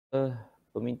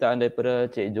permintaan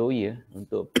daripada Cik Joey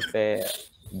untuk pair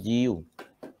GU.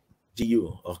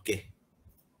 Okay.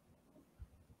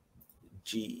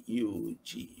 GU.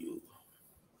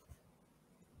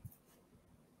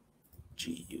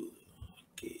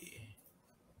 Okay.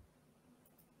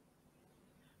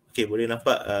 Okay, boleh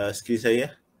nampak skrin saya?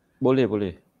 Boleh.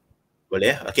 Boleh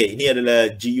ya? Okay, ini adalah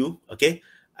GU. Okay,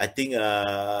 I think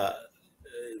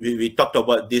we talked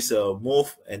about this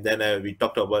move, and then we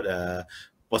talked about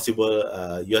possible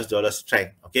US dollar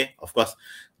strength. Okay, of course,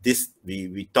 this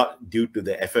we thought due to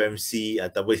the FOMC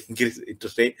ataupun increase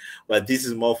interest rate, but this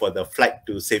is more for the flight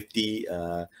to safety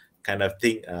kind of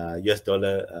thing. US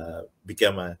dollar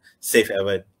become a safe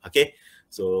haven. Okay,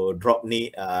 so drop ni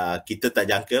kita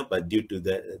tak jangka, but due to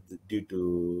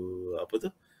apa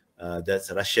tu? That's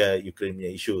Russia-Ukraine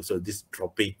issue. So this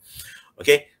dropping.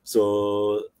 Okay,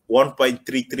 so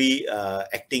 1.33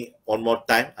 acting one more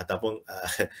time ataupun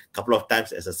couple of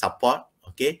times as a support.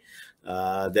 Okay,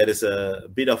 there is a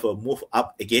bit of a move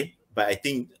up again, but I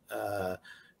think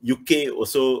UK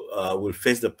also will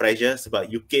face the pressure sebab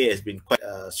UK has been quite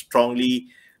strongly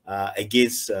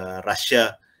against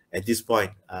Russia at this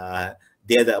point.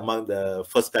 They are among the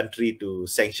first country to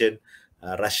sanction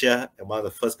Russia, among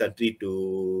the first country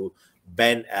to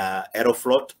ban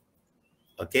Aeroflot.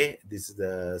 Okay, this is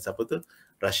the siapa tu?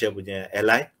 Russia punya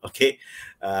airline. Okay,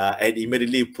 and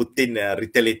immediately Putin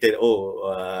retaliated.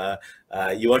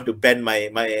 You want to ban my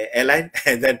airline?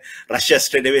 And then Russia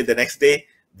straight away the next day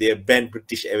they banned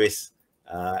British Airways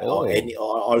or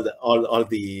all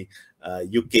the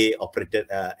UK operated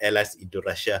airlines into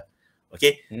Russia.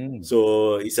 Okay,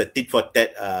 so it's a tit for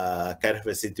tat kind of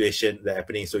a situation that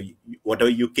happening. So whatever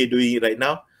UK doing right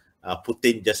now,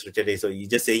 Putin just retaliated. So he's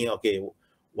just saying, okay,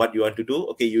 what you want to do,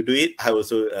 okay, you do it. I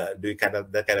also do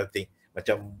that kind of thing.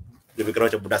 Macam lebih kurang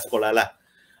macam budak sekolah lah.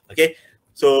 Okay,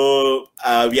 so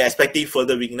we are expecting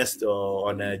further weakness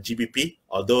on GBP,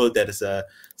 although there is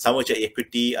some macam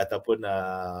equity ataupun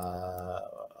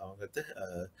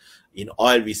in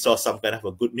oil we saw some kind of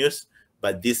a good news.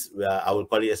 But this, I will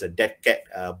call it as a dead cat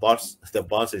bonds. The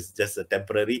bonds is just a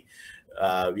temporary.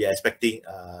 We are expecting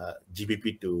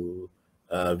GBP to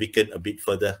weaken a bit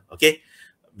further. Okay,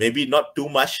 maybe not too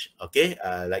much. Okay,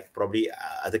 like probably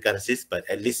other currencies, but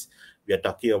at least we are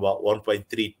talking about 1.32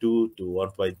 to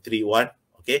 1.31.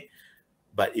 Okay,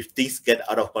 but if things get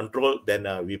out of control, then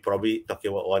we probably talking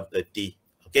about 130.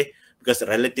 Okay, because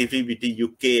relatively between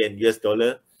UK and US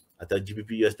dollar atau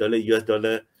GBP US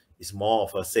dollar is more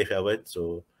of a safe haven.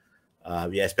 So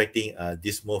we are expecting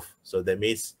this move. So that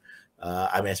means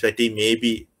I'm expecting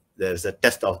maybe there's a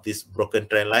test of this broken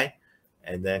trend line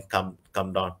and then come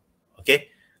down.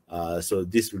 Okay, so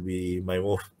this will be my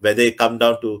move. Whether it come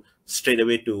down to straight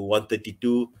away to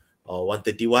 132 or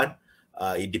 131,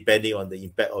 it depending on the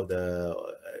impact of the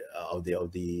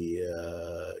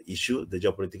issue, the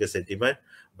geopolitical sentiment.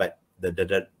 But the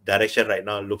direction right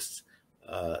now looks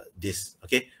this.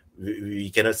 Okay, we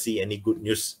cannot see any good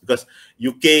news because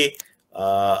UK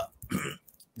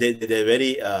they're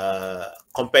very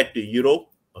compared to Europe.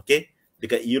 Okay,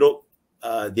 because Europe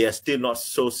they are still not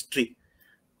so strict,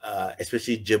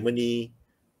 especially Germany,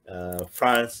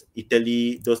 France,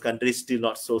 Italy, those countries still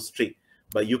not so strict.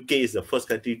 But UK is the first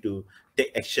country to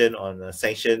take action on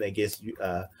sanction against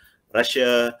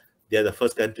Russia. They are the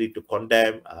first country to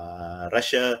condemn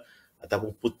Russia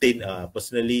ataupun Putin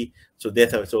personally. So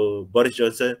Boris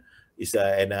Johnson is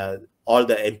and all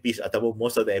the MPs ataupun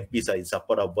most of the MPs are in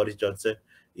support of Boris Johnson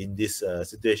in this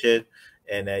situation,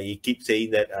 and he keeps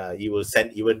saying that he will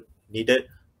send even needed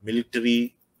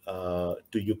military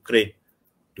to Ukraine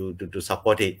to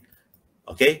support it,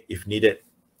 okay, if needed.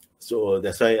 So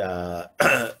that's why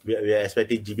we are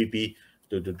expecting GBP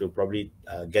to probably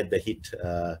get the hit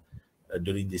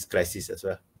during this crisis as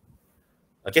well.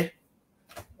 Okay.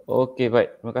 Okay,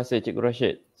 baik. Terima kasih Cikgu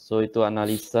Rashid. So itu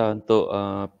analisa untuk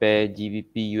pair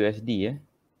GBP USD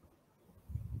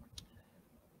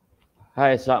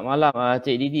Hai, selamat malam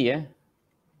Cik Didi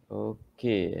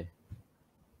Okay.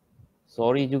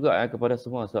 Sorry juga kepada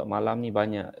semua sebab malam ni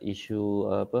banyak isu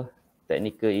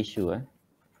technical issue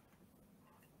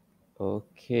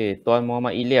Okay, Tuan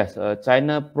Muhammad Ilyas,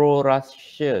 China pro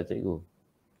Russia, Cikgu.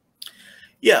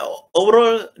 Yeah,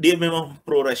 overall dia memang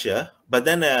pro Russia, but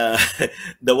then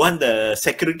the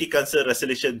Security Council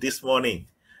resolution this morning,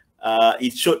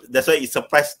 it showed, that's why it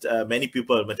surprised many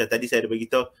people. Macam tadi saya ada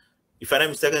beritahu, if I'm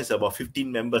not mistaken, it's about 15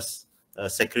 members,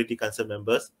 Security Council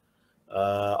members.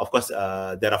 Of course,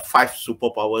 there are 5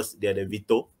 superpowers. They are the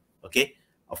veto. Okay,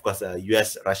 of course,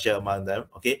 US, Russia among them.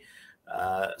 Okay,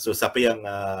 so siapa yang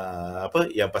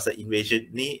yang pasal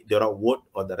invasion ni, dia orang vote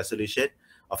on the resolution.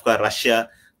 Of course, Russia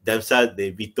themselves,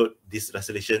 they vetoed this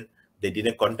resolution. They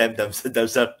didn't condemn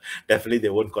themselves. Definitely,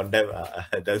 they won't condemn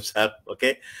themselves.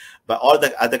 Okay, but all the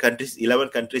other countries, 11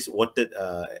 countries voted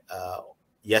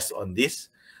yes on this.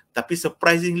 Tapi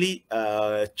surprisingly,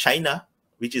 China,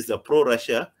 which is the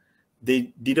pro-Russia,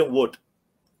 they didn't vote.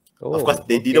 Of course,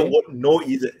 they didn't vote no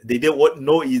either. They didn't vote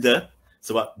no either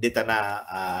sebab dia tak nak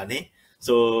ni.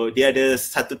 So dia ada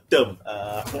satu term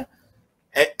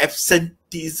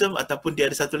absenteeism ataupun dia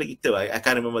ada satu lagi term. I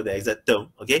can't remember the exact term.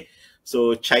 Okay,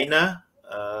 so China,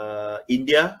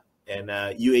 India and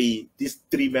UAE, these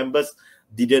three members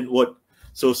didn't vote.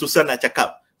 So susah nak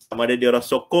cakap sama ada dia orang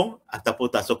sokong ataupun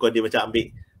tak sokong, dia macam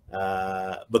ambil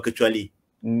berkecuali.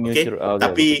 Okay,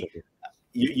 tapi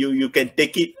you can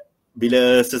take it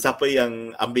bila sesiapa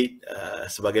yang ambil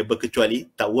sebagai berkecuali,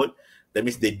 tak vote, that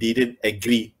means they didn't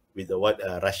agree with what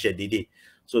Russia did it.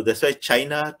 So that's why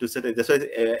China, that's why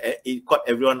it caught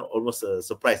everyone almost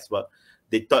surprised. But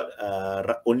they thought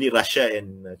only Russia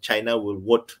and China will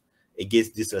vote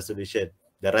against this resolution.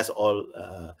 The rest all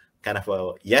kind of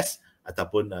yes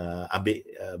ataupun ambil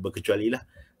berkecuali lah.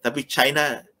 Tapi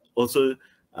China also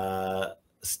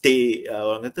stay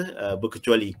orang kata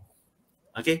berkecuali.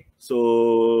 Okay,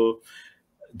 so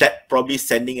that probably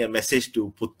sending a message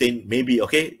to Putin, maybe.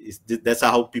 Okay, that's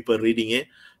how people reading it.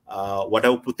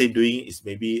 Whatever Putin doing is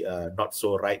maybe not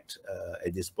so right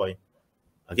at this point.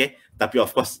 Okay, tapi of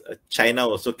course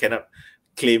China also cannot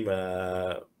claim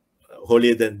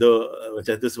holier than thou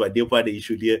macam tu sebab dia pun ada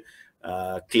isu dia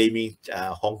claiming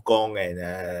Hong Kong and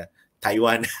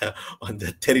Taiwan on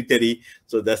the territory.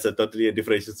 So that's a totally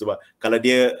different issue sebab kalau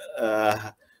dia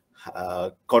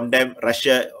condemn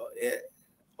Russia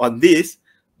on this,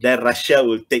 then Russia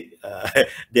will take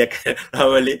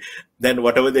then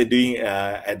whatever they're doing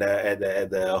at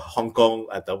the Hong Kong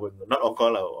ataupun not Hong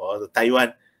Kong lah, or the Taiwan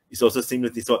is also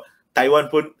similar. So Taiwan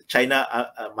pun China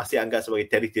masih anggap sebagai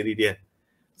territory dia.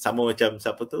 Sama macam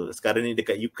siapa tu sekarang ni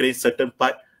dekat Ukraine, certain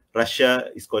part Russia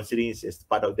is considering as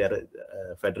part of their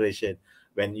federation.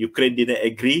 When Ukraine didn't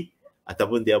agree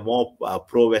ataupun they are more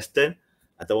pro-Western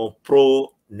ataupun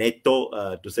pro-NATO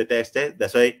to certain extent,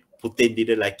 that's why Putin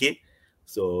didn't like it.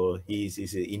 So he's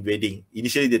invading.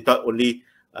 Initially, they thought only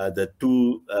the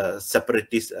two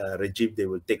separatist regime they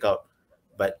will take out.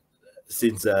 But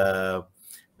since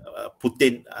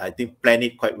Putin, I think, planned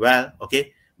it quite well,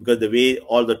 okay? Because the way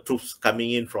all the troops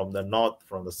coming in from the north,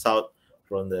 from the south,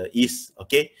 from the east,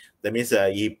 okay? That means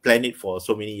he planned it for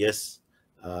so many years,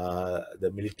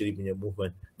 the military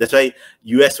movement. That's why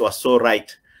US was so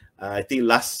right. I think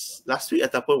last week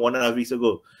ataupun 1.5 weeks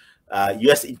ago,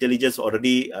 US intelligence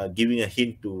already giving a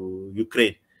hint to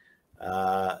Ukraine.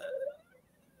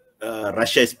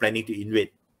 Russia is planning to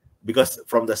invade because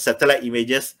from the satellite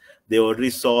images, they already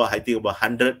saw, I think, about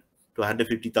 100 to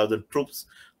 150,000 troops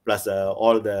plus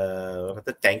all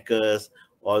the tankers,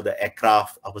 all the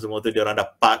aircraft, apa semua tu dia orang dah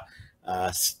park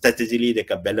strategically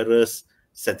dekat Belarus,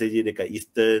 strategi dekat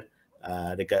Eastern,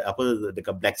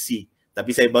 dekat Black Sea.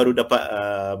 Tapi saya baru dapat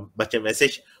baca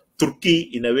message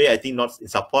Turkey in a way I think not in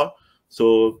support.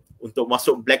 So untuk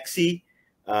masuk Black Sea,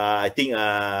 I think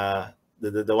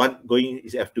the one going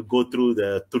is have to go through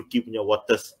the Turkey punya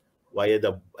waters via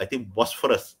the I think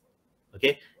Bosphorus.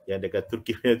 Okay, yang dekat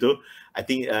Turkey punya tu. I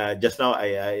think just now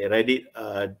I read it,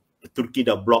 Turkey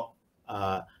dah block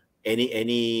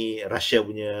any Russia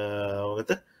punya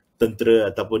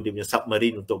tentera ataupun dia punya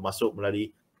submarine untuk masuk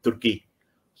melalui Turkey.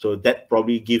 So that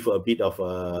probably give a bit of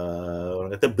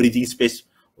breathing space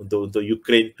untuk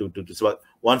Ukraine to sebab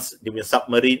once dia punya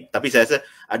submarine, tapi saya rasa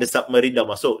ada submarine dah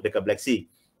masuk dekat Black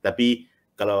Sea. Tapi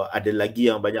kalau ada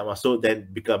lagi yang banyak masuk, then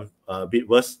become a bit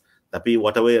worse. Tapi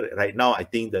whatever right now, I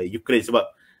think the Ukraine sebab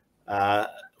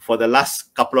for the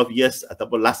last couple of years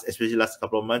ataupun especially last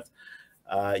couple of months,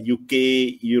 UK,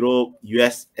 Europe,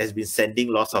 US has been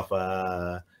sending lots of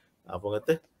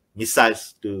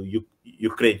missiles to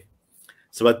Ukraine.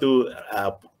 Sebab tu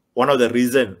one of the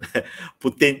reason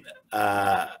Putin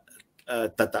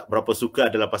tak berapa suka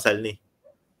adalah pasal ni.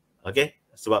 Okay?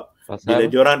 Sebab bila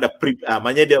diorang dah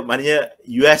maknanya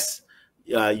US,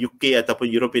 UK ataupun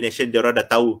European nation diorang dah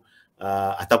tahu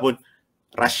ataupun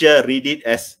Russia read it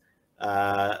as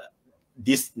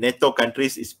these NATO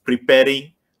countries is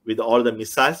preparing with all the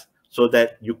missiles so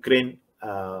that Ukraine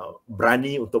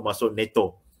berani untuk masuk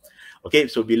NATO. Okay,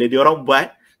 so bila diorang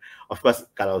buat, of course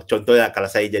kalau contohnya kalau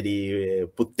saya jadi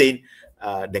Putin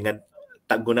dengan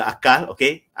tak guna akal,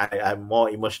 okay, I'm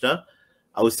more emotional,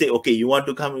 I would say, okay, you want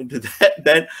to come into that,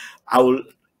 then I will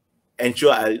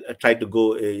ensure I'll try to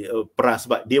go perang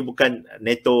sebab dia bukan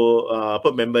NATO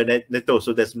member NATO,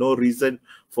 so there's no reason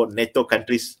for NATO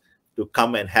countries to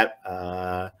come and help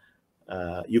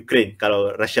Ukraine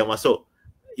kalau Russia masuk.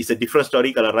 It's a different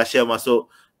story kalau Russia masuk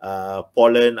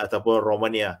Poland ataupun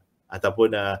Romania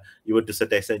ataupun even to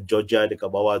certain extent Georgia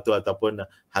dekat bawah tu ataupun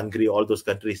Hungary, all those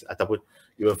countries ataupun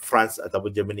even France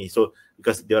ataupun Germany. So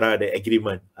because diorang ada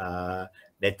agreement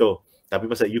NATO.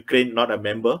 Tapi pasal Ukraine not a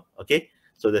member, okay?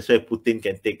 So that's why Putin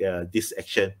can take this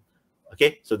action.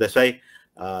 Okay? So that's why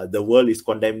the world is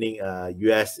condemning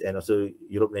US and also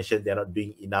Europe nations. They're not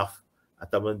doing enough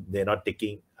ataupun they're not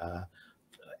taking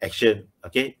action,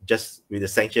 okay, just with the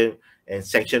sanction, and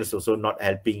sanctions also not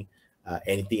helping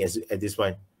anything at this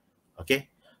point,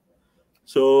 okay.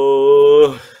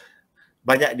 So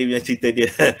banyak dia punya cerita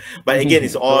dia, but again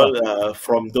it's all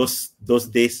from those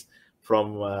days,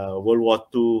 from World War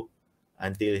II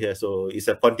until here, so it's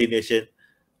a continuation.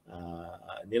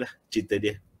 Inilah cerita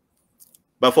dia.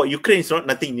 But for Ukraine, it's not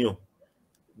nothing new.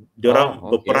 Diorang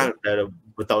berperang dah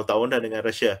bertahun-tahun dah dengan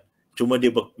Russia. Cuma dia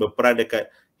berperang dekat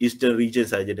Eastern region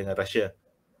saja dengan Russia.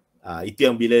 Itu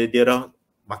yang bila dia orang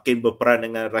makin berperang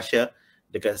dengan Russia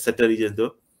dekat certain region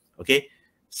tu, okay,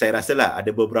 saya rasa lah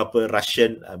ada beberapa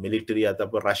Russian military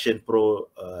ataupun Russian pro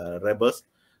rebels,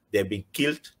 they have been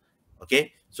killed,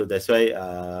 okay, so that's why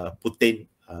Putin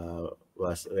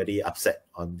was very upset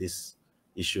on this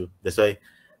issue. That's why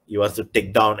he wants to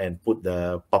take down and put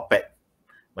the puppet,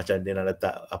 macam dia nak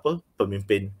letak apa,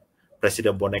 pemimpin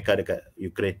presiden boneka dekat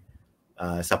Ukraine.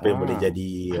 Siapa yang boleh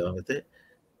jadi orang kata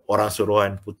orang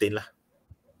suruhan Putin lah.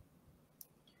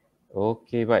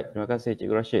 Okey, baik. Terima kasih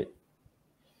Cikgu Rashid.